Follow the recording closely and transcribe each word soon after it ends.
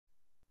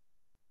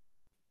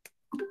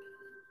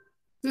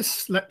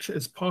This lecture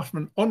is part of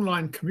an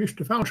online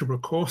commutative algebra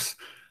course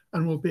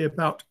and will be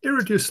about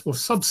irreducible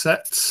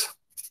subsets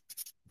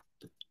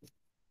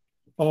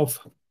of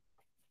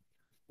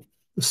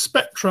the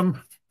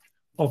spectrum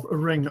of a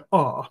ring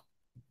R.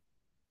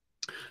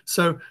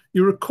 So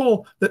you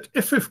recall that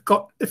if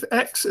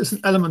X is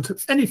an element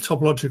of any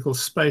topological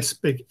space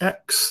big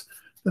X,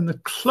 then the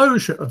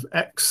closure of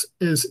X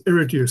is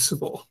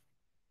irreducible.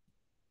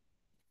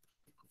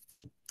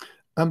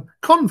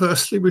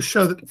 Conversely, we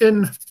show that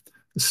in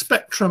the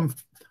spectrum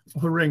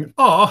of a ring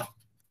R,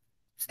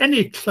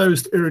 any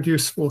closed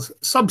irreducible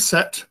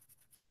subset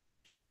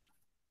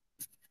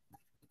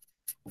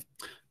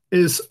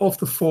is of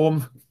the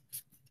form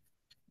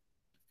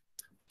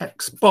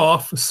X bar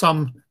for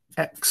some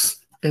X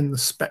in the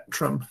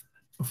spectrum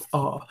of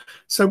R.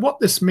 So what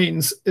this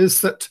means is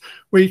that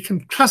we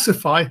can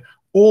classify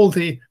all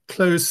the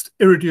closed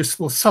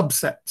irreducible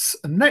subsets.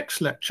 And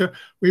next lecture,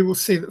 we will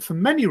see that for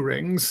many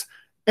rings,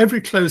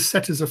 every closed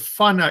set is a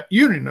finite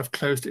union of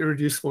closed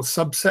irreducible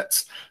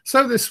subsets.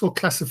 So this will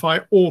classify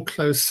all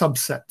closed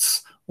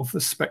subsets of the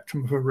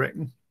spectrum of a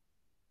ring.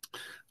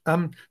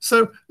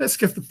 So let's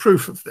give the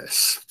proof of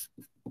this.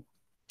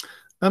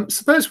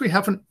 Suppose we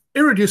have an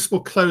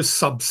irreducible closed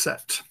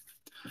subset.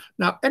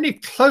 Now, any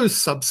closed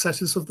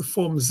subset is of the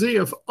form Z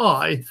of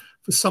I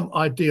for some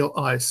ideal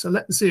I. So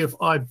let Z of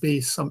I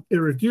be some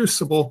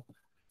irreducible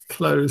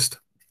closed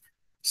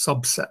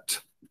subset.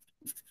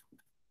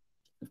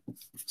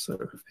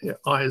 So here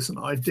I is an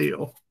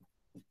ideal.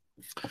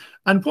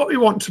 And what we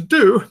want to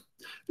do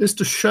is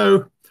to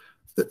show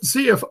that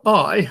Z of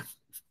I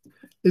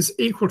is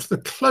equal to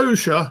the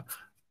closure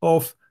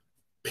of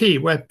P,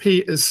 where P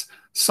is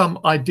some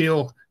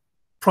ideal,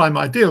 prime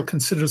ideal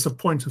considered as a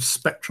point of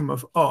spectrum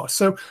of R.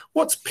 So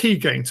what's P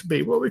going to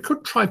be? Well, we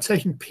could try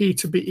taking P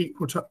to be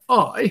equal to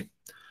I.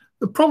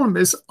 The problem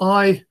is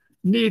I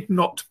need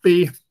not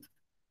be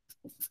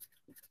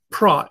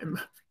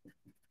prime,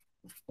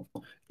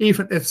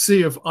 even if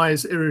Z of I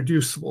is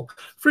irreducible.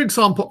 For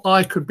example,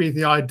 I could be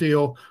the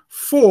ideal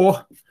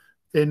 4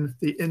 in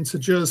the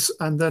integers,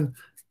 and then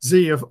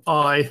Z of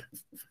I,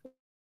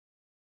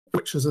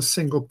 which is a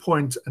single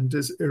point and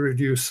is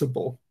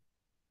irreducible.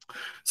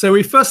 So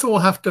we first of all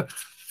have to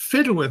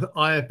fiddle with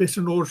I a bit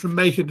in order to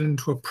make it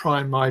into a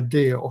prime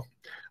ideal.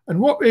 And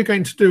what we're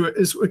going to do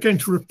is we're going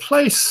to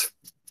replace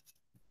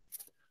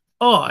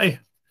I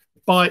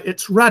by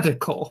its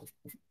radical.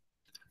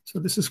 So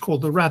this is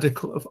called the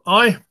radical of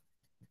I.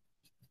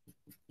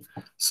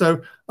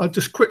 So I'll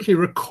just quickly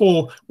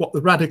recall what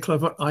the radical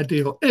of an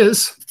ideal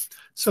is.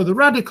 So the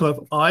radical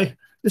of I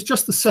is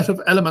just the set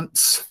of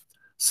elements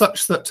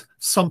such that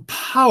some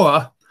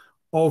power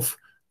of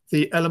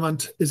the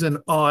element is in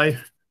I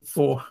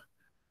for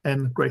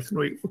n greater than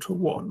or equal to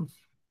 1.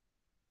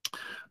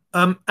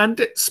 And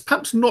it's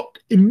perhaps not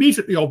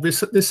immediately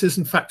obvious that this is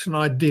in fact an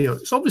ideal.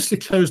 It's obviously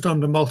closed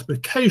under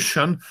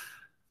multiplication,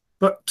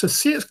 but to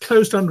see it's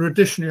closed under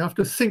addition, you have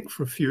to think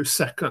for a few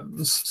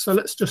seconds. So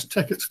let's just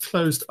check it's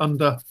closed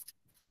under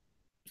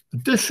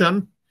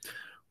addition.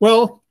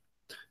 Well,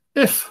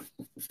 if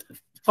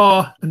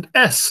R and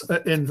S are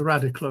in the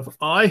radical of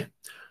I,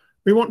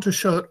 we want to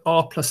show that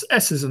R plus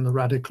S is in the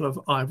radical of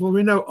I. Well,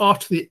 we know R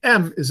to the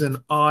M is in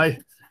I,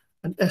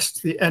 and S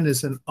to the N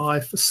is in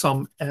I for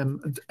some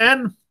M and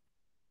N.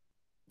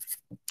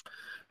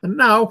 And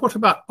now, what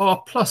about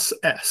R plus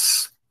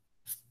S?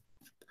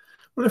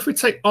 Well, if we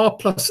take R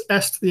plus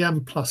S to the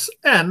M plus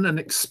N and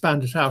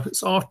expand it out,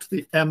 it's R to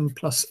the M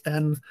plus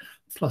N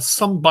plus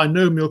some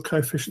binomial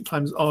coefficient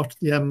times R to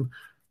the M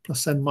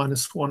plus N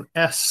minus 1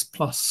 S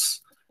plus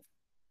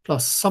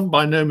some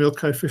binomial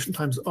coefficient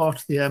times R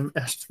to the M,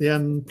 S to the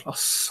N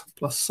plus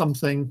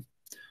something,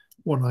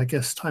 1, I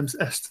guess, times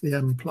S to the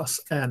M plus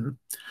N.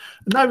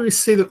 And now we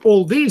see that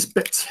all these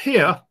bits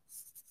here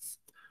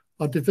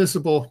are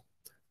divisible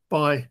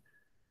by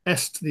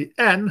S to the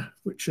N,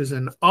 which is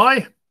in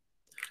I,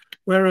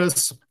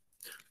 whereas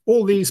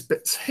all these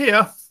bits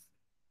here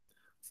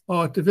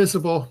are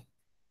divisible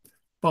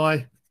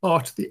by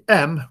R to the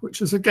M,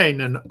 which is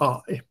again in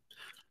I.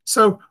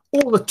 So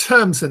all the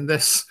terms in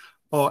this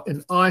are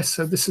in I,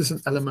 so this is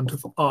an element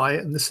of I,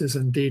 and this is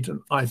indeed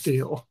an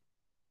ideal.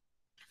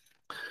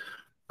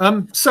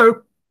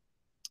 So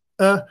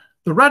the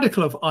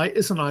radical of I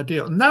is an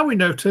ideal. Now we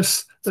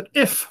notice that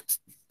if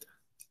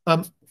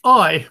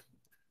I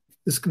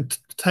is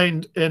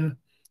contained in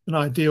an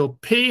ideal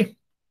P,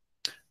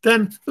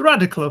 then the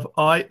radical of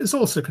I is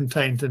also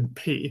contained in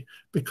P,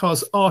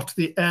 because R to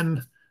the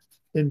N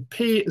in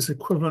P is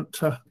equivalent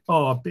to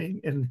R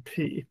being in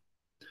P.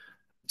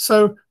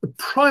 So the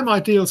prime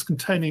ideals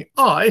containing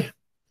I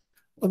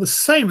are the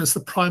same as the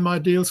prime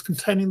ideals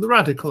containing the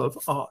radical of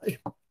I.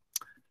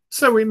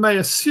 So we may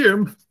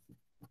assume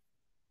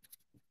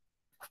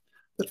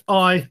that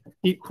I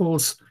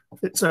equals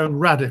its own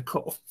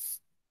radical.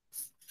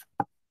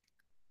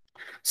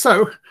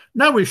 So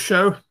now we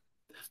show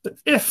that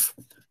if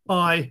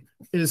I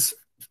is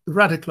the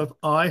radical of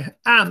I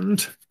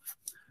and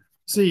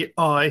Zi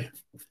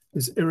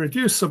is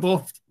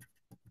irreducible,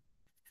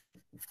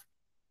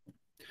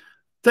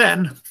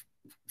 then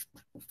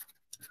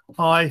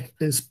I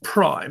is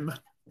prime.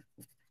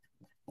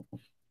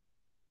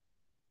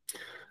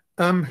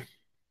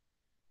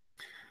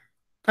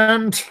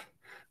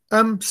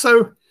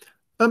 So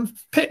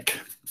pick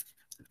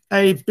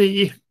a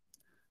b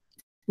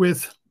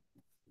with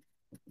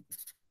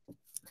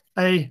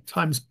a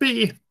times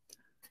b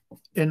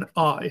in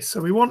I.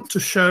 So we want to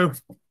show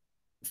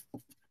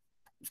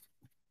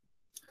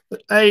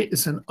that a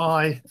is in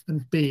I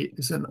and b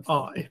is in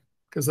I,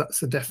 because that's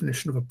the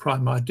definition of a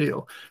prime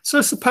ideal.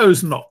 So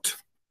suppose not.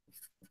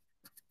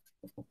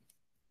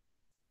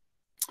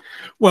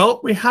 Well,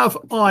 we have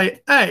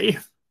IA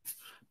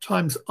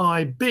times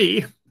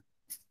IB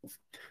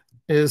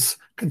is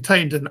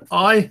contained in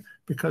I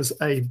because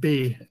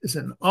AB is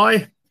in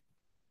I.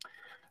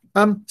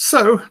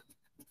 So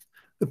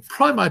the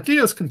prime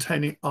ideals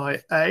containing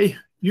IA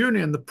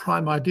union the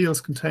prime ideals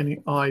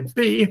containing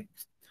IB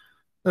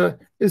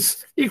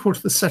is equal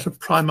to the set of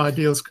prime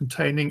ideals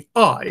containing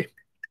I.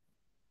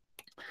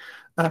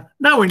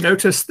 Now we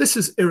notice this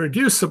is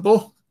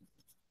irreducible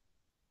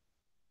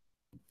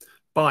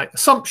by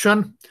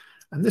assumption,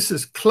 and this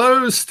is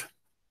closed,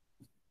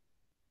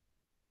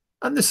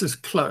 and this is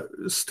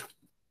closed.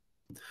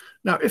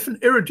 Now, if an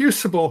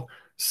irreducible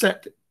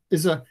set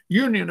is a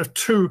union of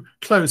two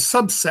closed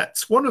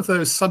subsets, one of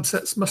those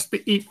subsets must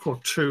be equal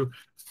to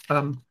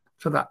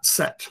that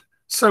set.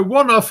 So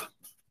one of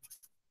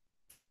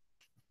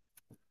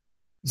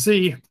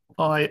ZIA,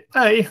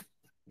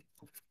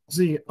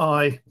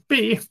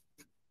 ZIB,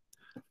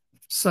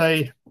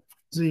 say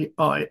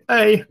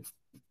ZIA,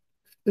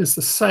 is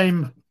the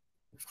same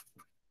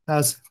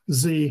as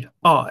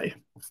ZI.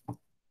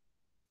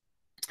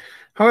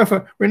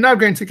 However, we're now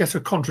going to get a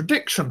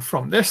contradiction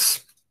from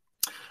this,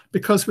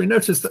 because we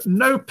notice that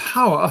no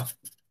power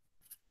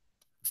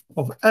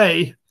of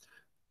A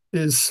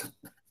is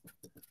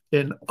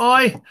in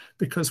I,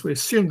 because we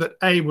assumed that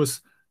A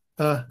was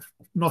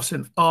not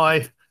in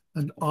I,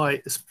 and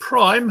I is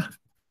prime.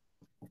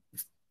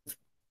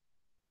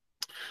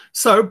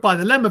 So by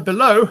the lemma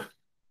below,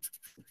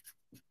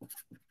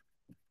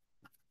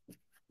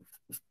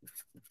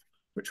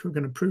 which we're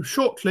going to prove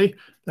shortly,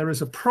 there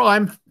is a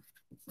prime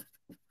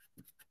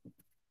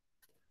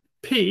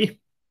P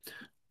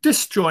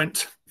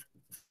disjoint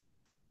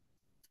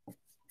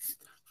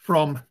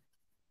from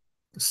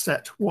the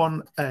set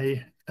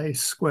 1A, A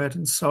squared,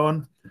 and so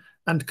on,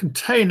 and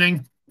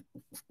containing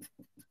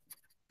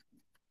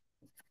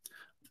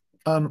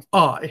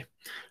I.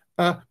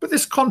 But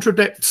this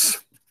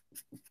contradicts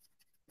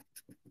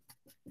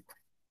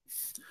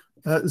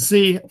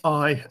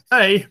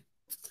ZIA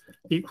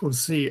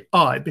equals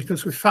ZI,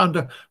 because we found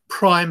a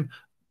prime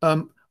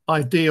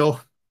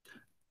ideal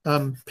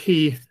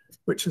P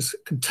which is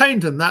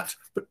contained in that,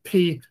 but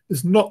P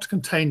is not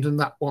contained in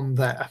that one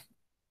there.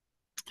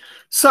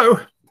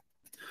 So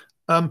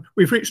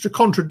we've reached a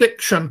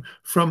contradiction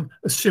from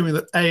assuming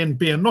that A and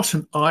B are not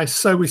in I,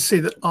 so we see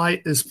that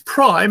I is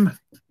prime.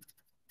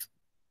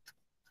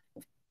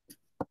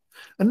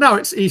 And now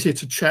it's easy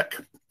to check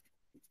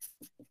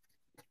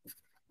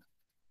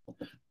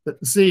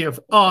that Z of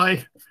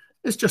I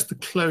is just the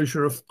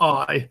closure of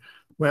I,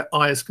 where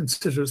I is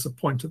considered as the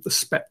point of the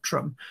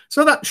spectrum.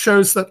 So that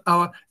shows that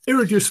our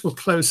irreducible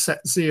closed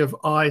set Z of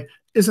I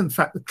is in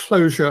fact the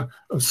closure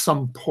of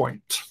some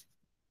point.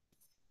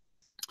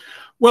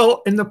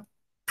 Well, in the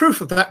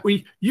proof of that,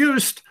 we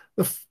used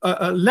the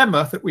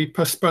lemma that we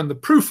postponed the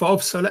proof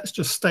of. So let's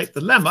just state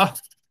the lemma.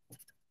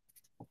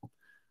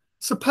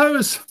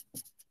 Suppose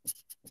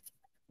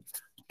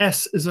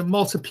S is a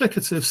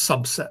multiplicative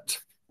subset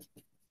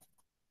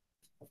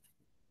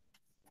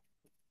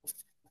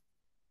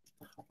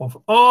of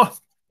R.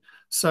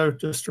 So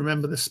just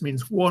remember, this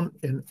means 1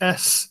 in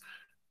S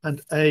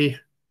and A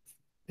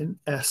in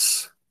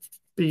S,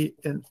 B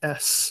in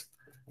S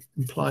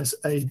implies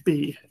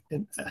AB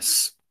in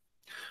S.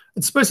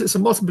 And suppose it's a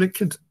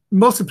multiplicative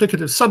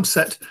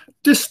subset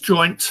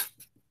disjoint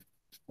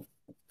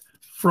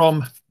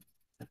from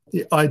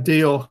the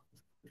ideal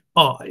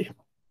I.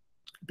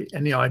 Could be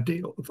any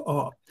ideal of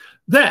R.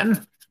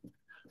 Then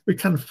we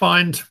can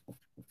find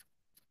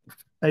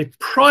a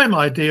prime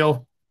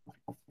ideal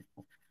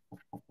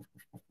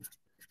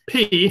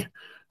P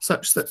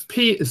such that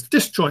P is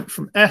disjoint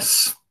from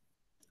S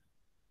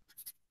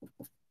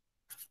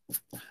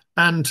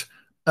and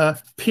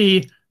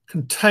P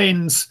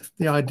contains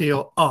the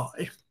ideal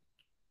I.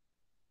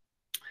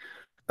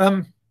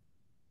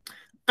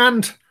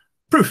 And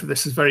proof of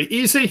this is very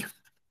easy.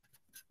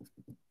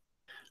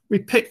 We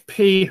pick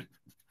P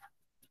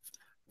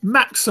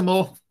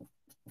maximal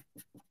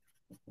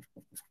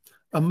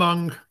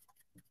among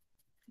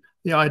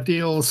the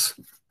ideals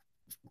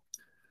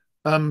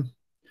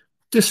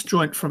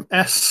disjoint from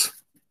S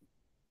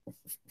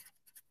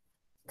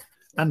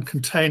and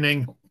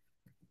containing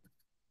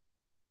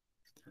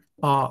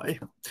I.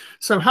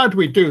 So how do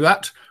we do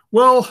that?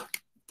 Well,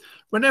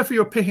 whenever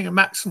you're picking a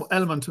maximal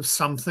element of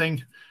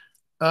something,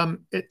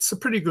 it's a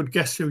pretty good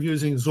guess you're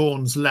using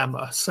Zorn's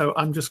lemma. So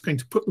I'm just going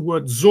to put the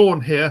word Zorn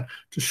here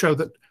to show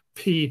that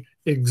P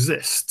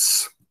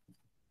exists.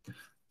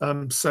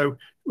 So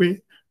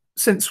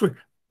since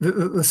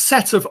the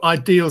set of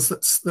ideals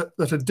that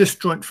are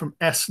disjoint from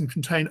S and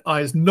contain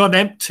I is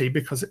non-empty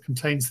because it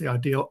contains the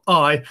ideal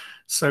I.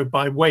 So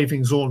by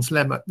waving Zorn's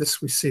lemma,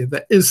 this we see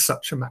there is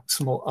such a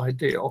maximal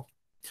ideal.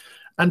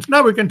 And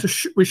now we're going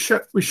to we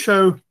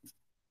show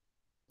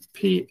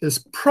P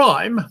is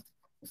prime.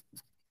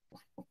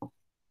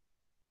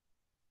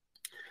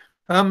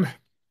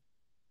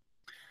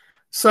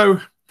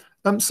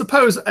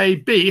 Suppose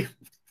AB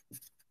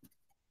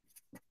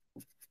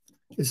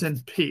is in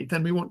P,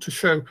 then we want to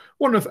show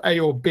one of A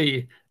or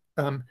B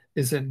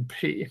is in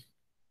P.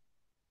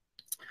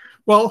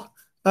 Well,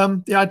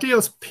 the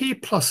ideals P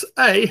plus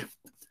A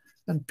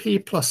and P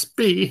plus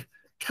B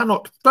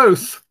cannot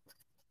both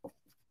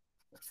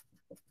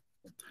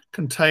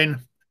contain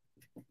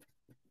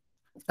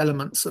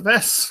elements of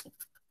S,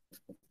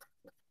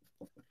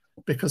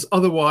 because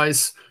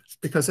otherwise,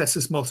 because S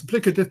is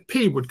multiplicative,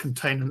 P would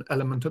contain an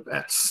element of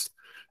S.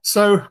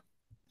 So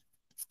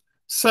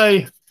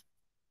say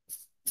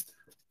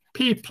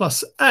P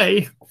plus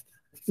A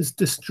is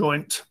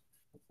disjoint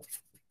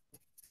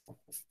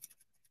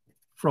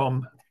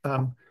from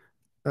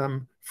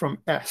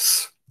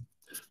S.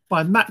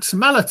 By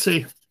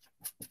maximality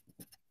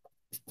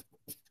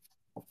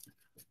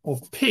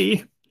of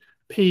P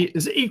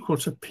is equal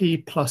to P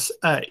plus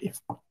A,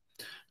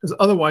 because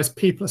otherwise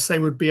P plus A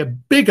would be a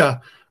bigger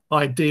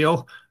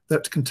ideal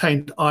that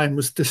contained I and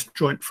was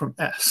disjoint from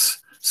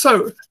S.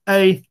 So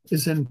A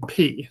is in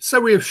P.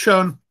 So we have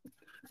shown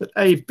that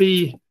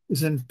AB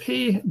is in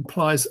P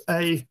implies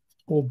A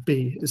or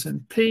B is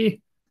in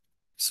P.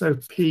 So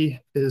P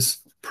is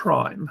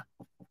prime.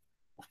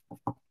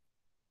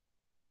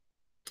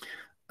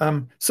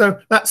 So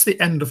that's the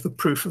end of the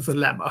proof of the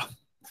lemma.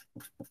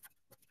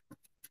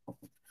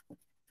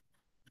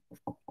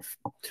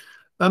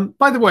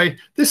 By the way,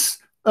 this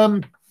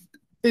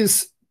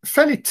is a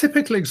fairly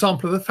typical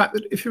example of the fact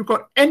that if you've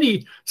got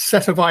any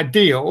set of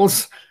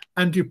ideals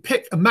and you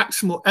pick a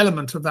maximal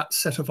element of that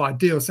set of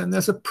ideals, then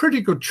there's a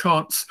pretty good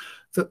chance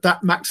that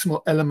that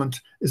maximal element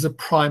is a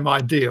prime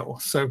ideal.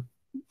 So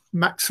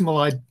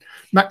maximal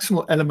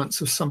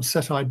elements of some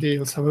set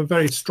ideals have a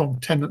very strong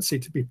tendency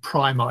to be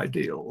prime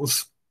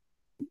ideals.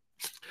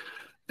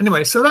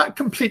 Anyway, so that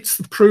completes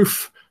the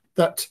proof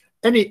that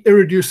any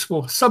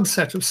irreducible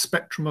subset of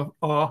spectrum of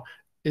R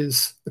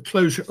is the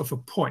closure of a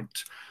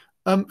point.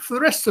 For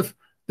the rest of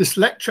this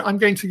lecture, I'm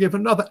going to give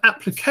another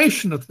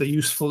application of the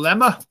useful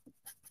lemma.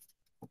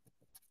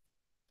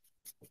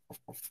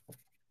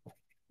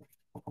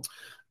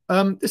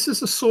 This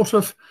is a sort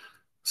of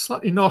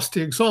slightly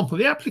nasty example.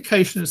 The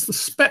application is the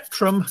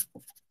spectrum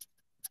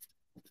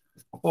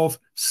of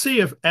C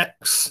of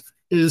X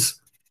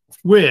is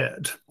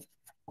weird.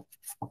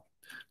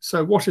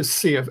 So what is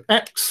C of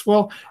X?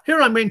 Well,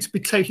 here I'm going to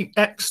be taking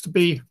X to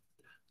be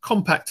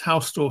compact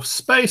Hausdorff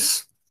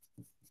space.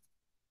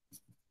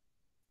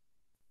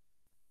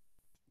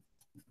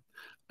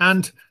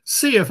 And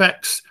C of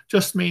X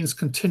just means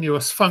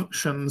continuous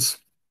functions,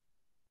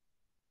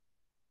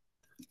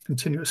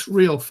 continuous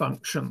real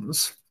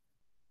functions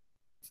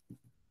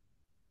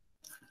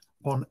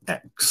on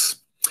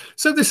X.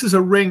 So this is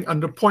a ring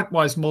under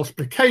pointwise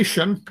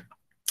multiplication.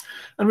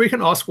 And we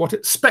can ask what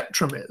its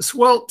spectrum is.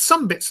 Well,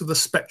 some bits of the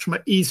spectrum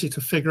are easy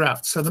to figure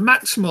out. So the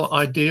maximal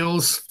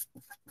ideals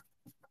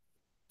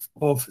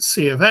of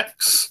C of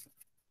X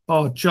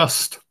are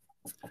just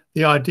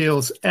the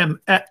ideals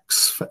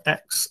mx for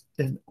x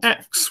in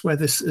X, where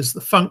this is the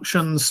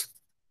functions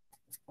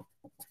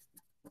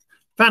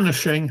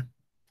vanishing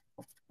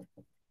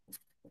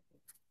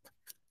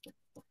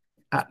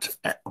at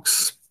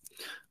X.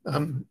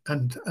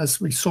 And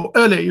as we saw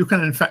earlier, you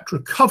can in fact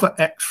recover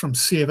X from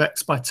C of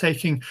X by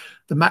taking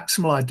the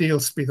maximal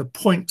ideals to be the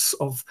points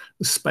of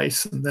the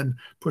space and then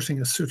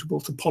putting a suitable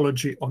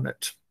topology on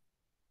it.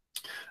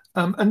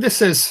 And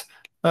this is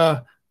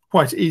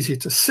quite easy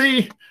to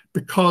see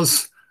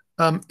because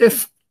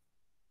if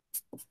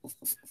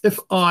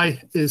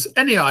I is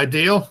any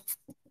ideal,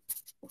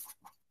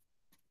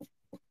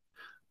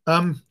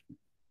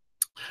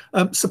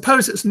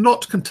 suppose it's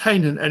not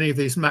contained in any of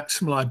these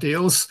maximal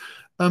ideals,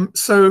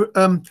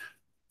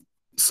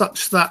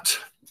 such that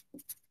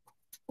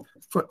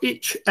for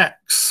each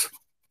X,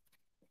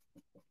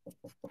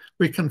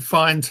 we can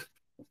find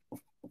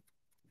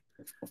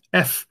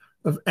f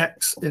of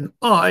X in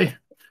I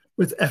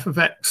with f of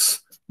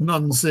X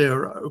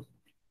non-zero.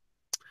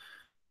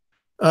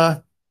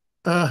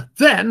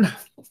 Then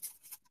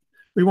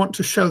we want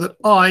to show that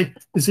I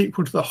is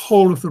equal to the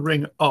whole of the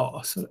ring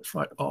R. So let's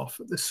write R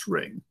for this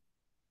ring.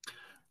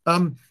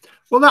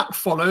 Well, that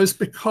follows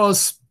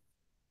because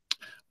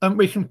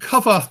we can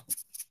cover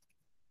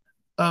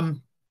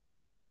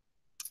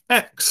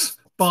X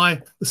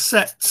by the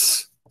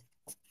sets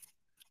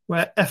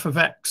where f of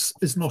X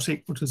is not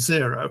equal to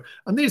 0.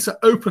 And these are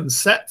open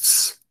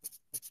sets.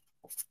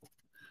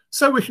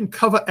 So we can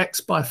cover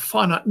X by a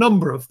finite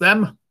number of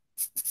them.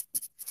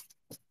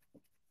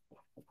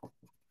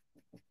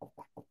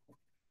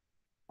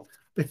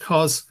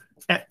 Because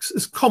X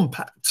is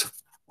compact.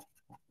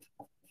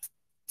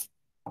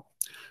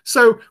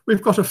 So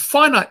we've got a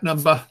finite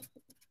number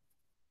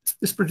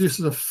this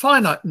produces a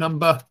finite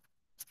number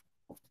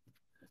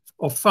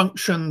of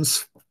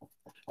functions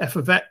f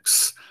of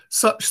x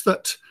such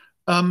that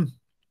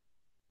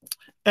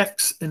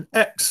x in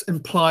x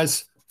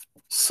implies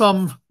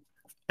some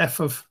f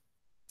of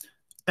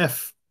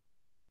f.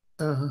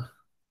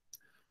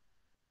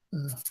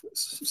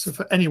 So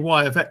for any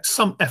y of x,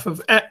 some f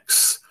of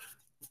x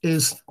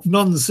is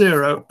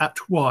non-zero at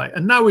y.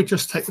 And now we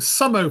just take the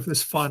sum over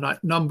this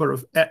finite number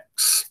of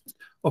x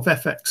of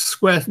fx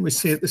squared, and we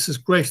see that this is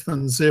greater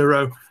than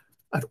 0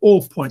 at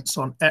all points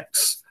on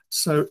x,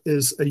 so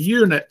is a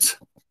unit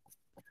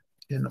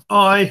in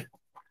I,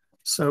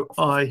 so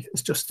I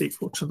is just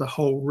equal to the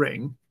whole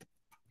ring.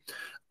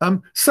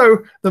 So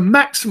the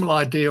maximal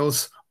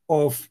ideals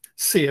of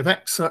C of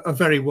x are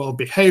very well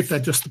behaved. They're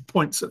just the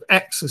points of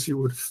x, as you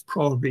would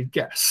probably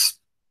guess.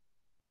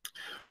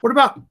 What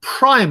about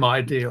prime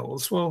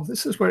ideals? Well,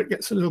 this is where it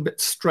gets a little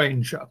bit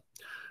stranger.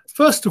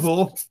 First of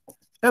all,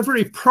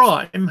 every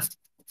prime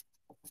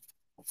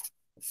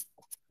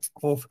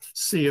of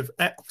C of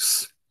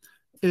x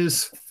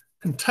is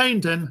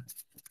contained in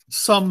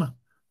some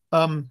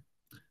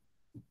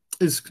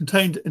is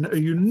contained in a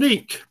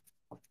unique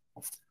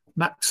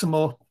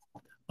maximal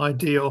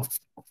ideal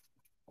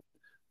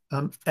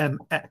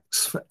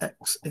mx for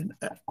x in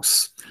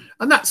x.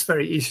 And that's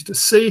very easy to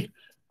see.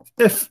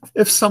 If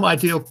some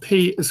ideal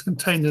p is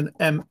contained in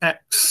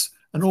mx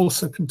and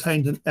also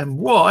contained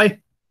in my,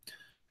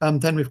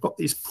 then we've got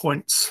these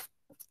points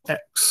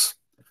x,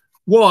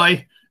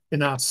 y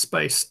in our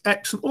space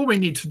x. And all we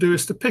need to do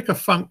is to pick a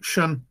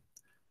function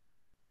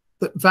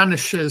that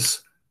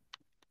vanishes,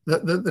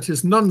 that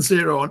is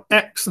non-zero on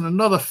x, and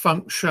another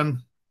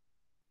function,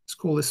 let's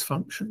call this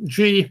function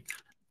g,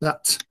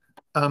 that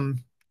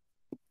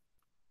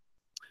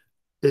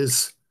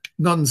is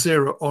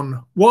non-zero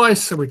on y.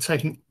 So we're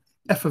taking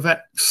f of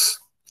x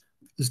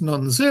is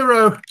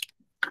non-zero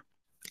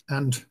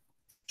and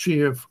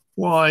g of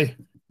y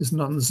is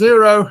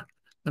non-zero.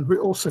 And we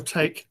also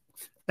take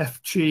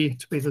fg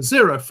to be the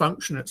zero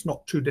function. It's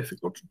not too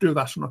difficult to do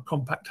that on a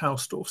compact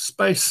Hausdorff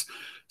space.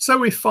 So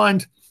we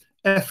find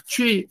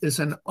fg is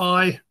in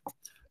I,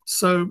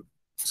 so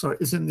sorry,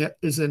 is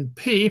in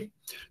p.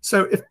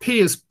 So if p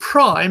is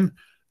prime,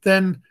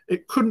 then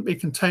it couldn't be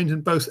contained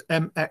in both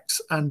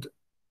mx and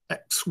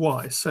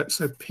xy.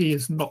 So p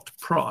is not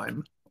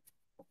prime.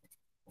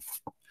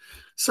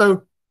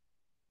 So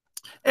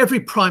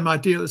every prime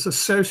ideal is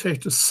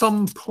associated to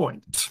some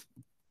point.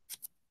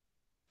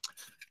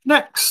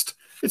 Next,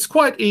 it's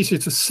quite easy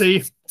to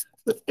see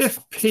that if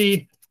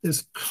p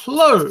is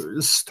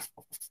closed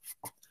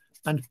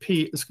and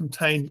p is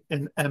contained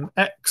in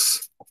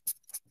mx,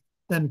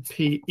 then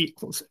p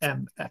equals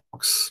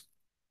mx.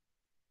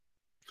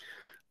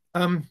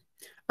 And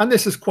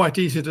this is quite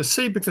easy to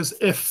see because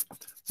if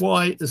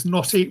y is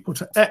not equal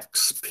to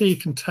x, p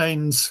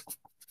contains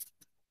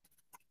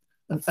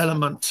an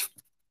element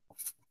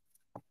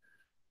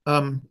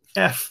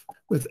f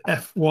with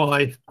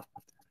fy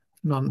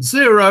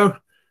non-zero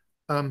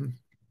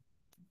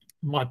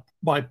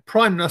by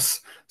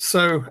primeness.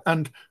 So,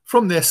 and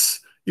from this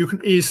you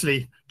can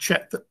easily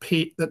check that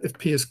if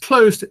p is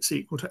closed, it's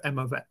equal to m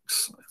of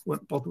x. I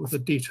won't bother with the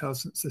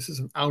details since this is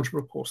an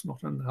algebra course,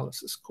 not an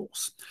analysis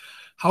course.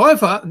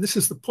 However, and this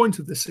is the point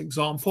of this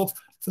example,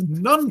 the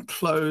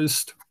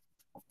non-closed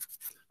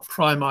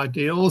prime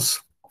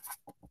ideals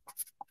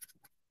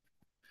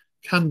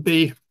can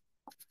be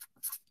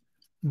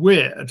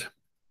weird.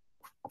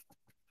 In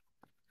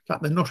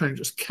fact, they not only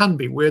just can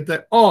be weird, they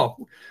are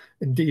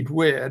indeed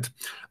weird.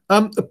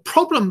 The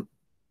problem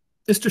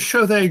is to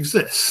show they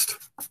exist.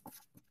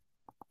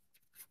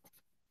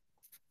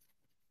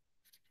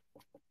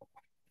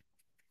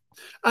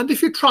 And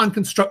if you try and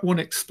construct one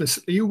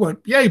explicitly, you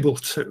won't be able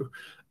to.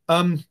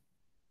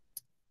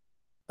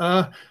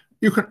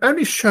 You can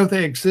only show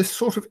they exist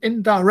sort of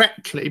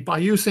indirectly by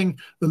using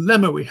the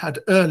lemma we had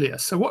earlier.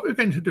 So what we're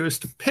going to do is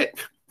to pick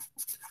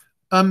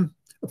a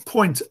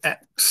point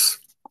x,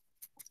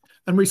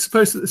 and we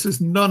suppose that this is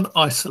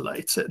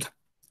non-isolated.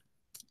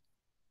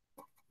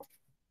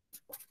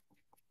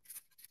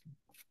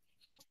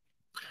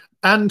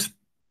 And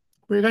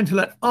we're going to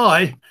let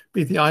I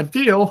be the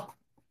ideal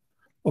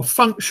of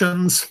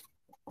functions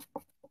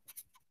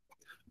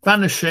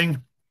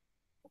vanishing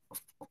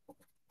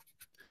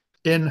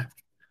in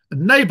a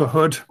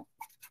neighborhood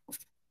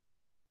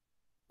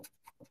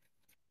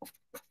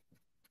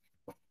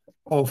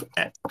of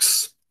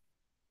x.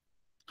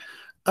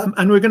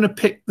 And we're going to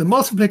pick the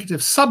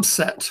multiplicative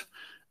subset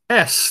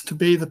S to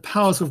be the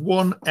powers of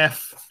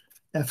 1f,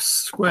 f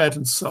squared,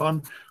 and so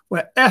on,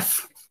 where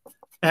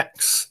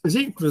fx is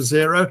equal to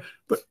 0,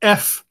 but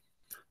f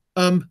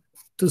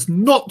does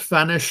not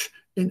vanish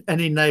in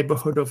any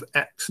neighborhood of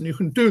x. And you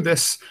can do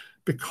this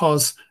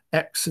because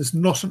x is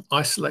not an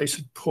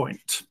isolated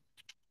point.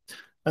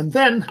 And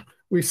then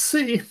we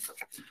see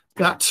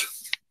that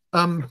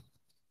by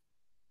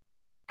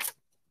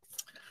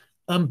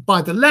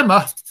the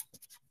lemma,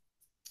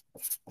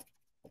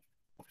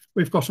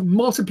 we've got a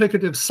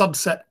multiplicative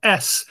subset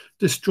S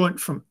disjoint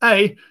from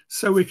A,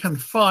 so we can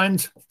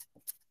find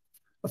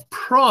a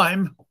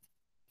prime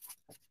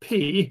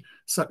P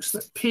such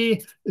that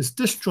P is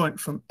disjoint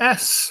from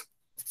S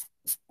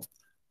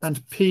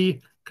and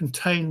P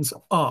contains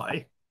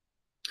I.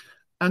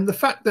 And the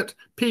fact that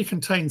P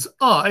contains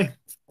I,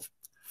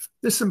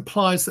 this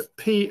implies that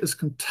P is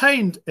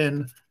contained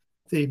in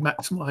the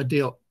maximal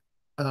ideal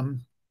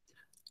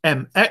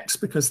mx,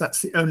 because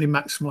that's the only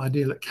maximal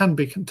ideal it can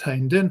be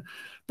contained in.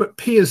 But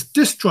P is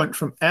disjoint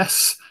from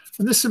S,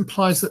 and this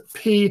implies that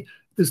P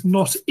is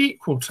not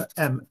equal to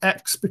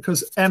mx,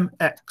 because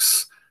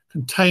mx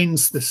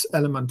contains this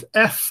element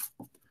F,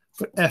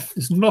 but F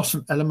is not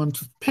an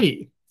element of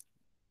P.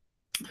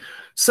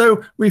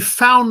 So we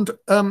found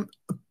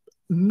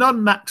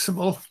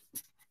non-maximal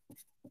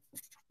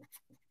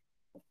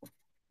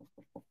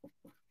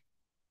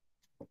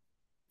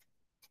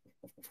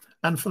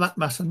and, for that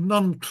matter,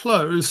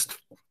 non-closed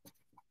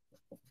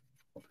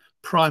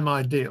prime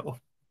ideal.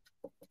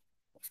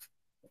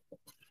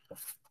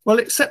 Well,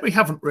 except we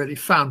haven't really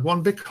found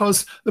one,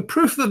 because the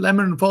proof of the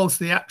lemma involves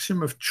the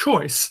axiom of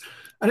choice.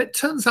 And it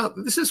turns out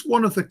that this is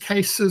one of the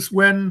cases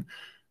when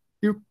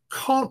you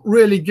can't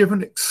really give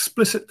an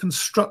explicit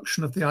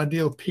construction of the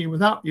ideal P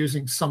without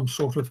using some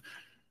sort of,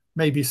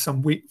 maybe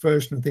some weak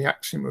version of the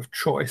axiom of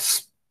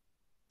choice.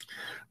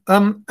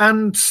 And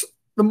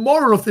the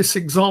moral of this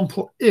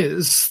example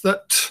is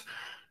that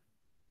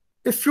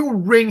if your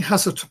ring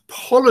has a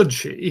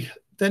topology,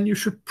 then you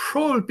should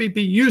probably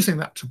be using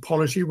that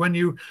topology when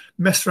you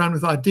mess around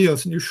with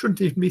ideals, and you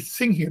shouldn't even be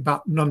thinking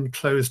about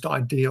non-closed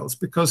ideals,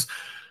 because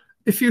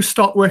if you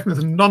start working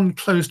with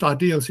non-closed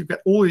ideals, you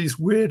get all these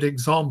weird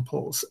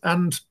examples.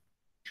 And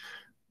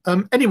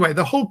anyway,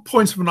 the whole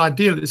point of an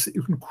ideal is that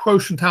you can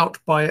quotient out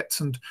by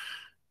it and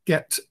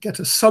get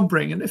a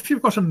subring. And if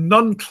you've got a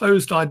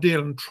non-closed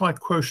ideal and tried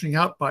quotienting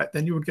out by it,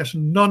 then you would get a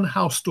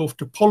non-Hausdorff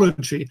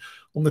topology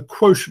on the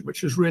quotient,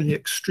 which is really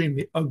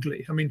extremely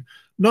ugly. I mean,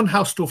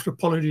 non-Hausdorff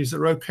topologies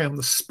are okay on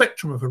the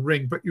spectrum of a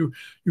ring, but you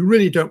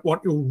really don't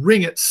want your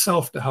ring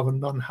itself to have a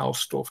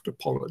non-Hausdorff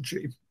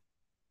topology.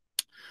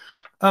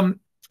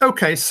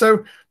 Okay,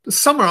 so to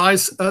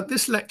summarize,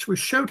 this lecture we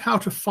showed how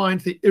to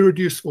find the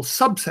irreducible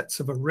subsets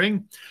of a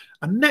ring.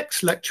 And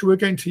next lecture, we're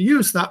going to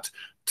use that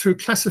to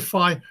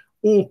classify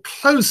all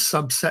closed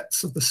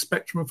subsets of the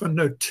spectrum of a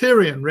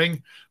Noetherian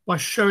ring by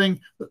showing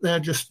that they're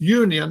just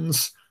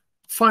unions,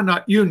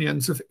 finite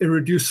unions of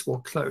irreducible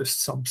closed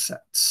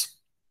subsets.